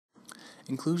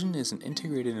Inclusion is an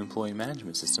integrated employee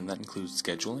management system that includes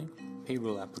scheduling,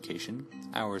 payroll application,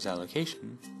 hours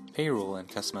allocation, payroll and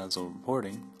customizable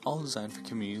reporting, all designed for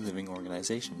community living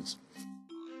organizations.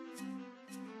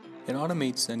 It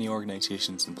automates any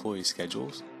organization's employee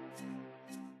schedules,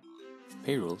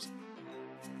 payrolls,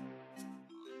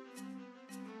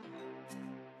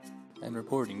 and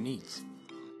reporting needs.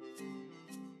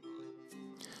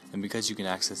 And because you can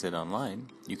access it online,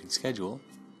 you can schedule,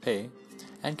 pay,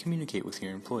 and communicate with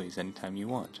your employees anytime you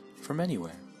want, from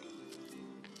anywhere.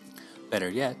 Better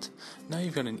yet, now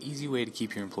you've got an easy way to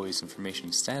keep your employees'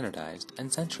 information standardized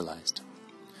and centralized.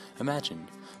 Imagine,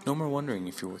 no more wondering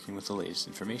if you're working with the latest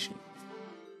information.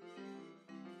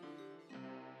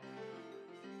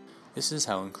 This is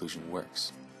how inclusion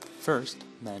works. First,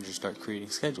 managers start creating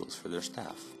schedules for their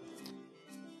staff.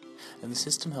 And the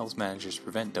system helps managers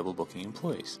prevent double booking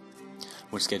employees.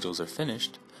 When schedules are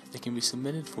finished, they can be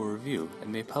submitted for review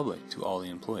and made public to all the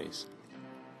employees.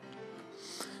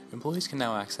 Employees can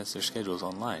now access their schedules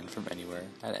online from anywhere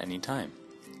at any time.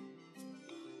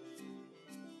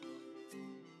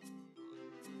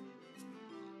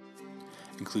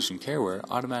 Inclusion Careware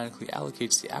automatically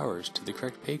allocates the hours to the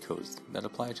correct pay codes that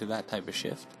apply to that type of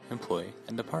shift, employee,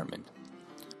 and department.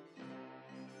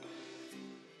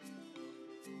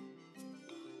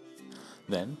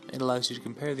 Then, it allows you to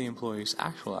compare the employee's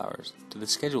actual hours to the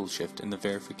scheduled shift in the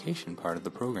verification part of the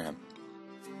program.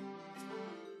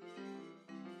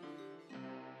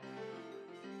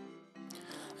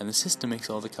 And the system makes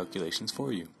all the calculations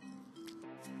for you.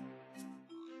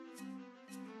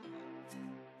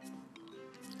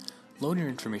 Load your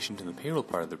information to the payroll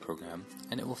part of the program,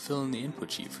 and it will fill in the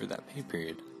input sheet for that pay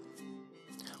period.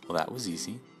 Well, that was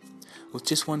easy. With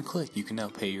just one click, you can now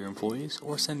pay your employees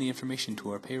or send the information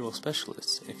to our payroll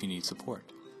specialists if you need support.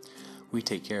 We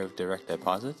take care of direct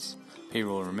deposits,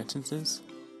 payroll remittances,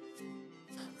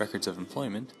 records of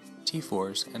employment,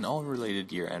 T4s, and all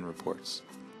related year-end reports.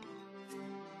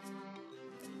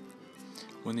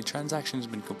 When the transaction has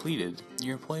been completed,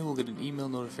 your employee will get an email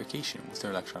notification with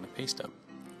their electronic pay stub,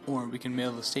 or we can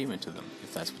mail the statement to them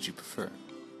if that's what you prefer.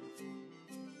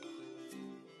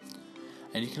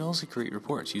 And you can also create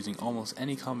reports using almost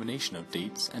any combination of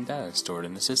dates and data stored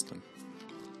in the system.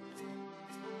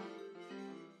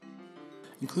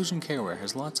 Inclusion Careware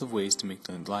has lots of ways to make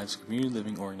the lives of community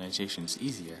living organizations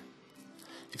easier.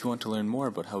 If you want to learn more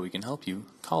about how we can help you,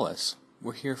 call us.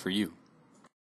 We're here for you.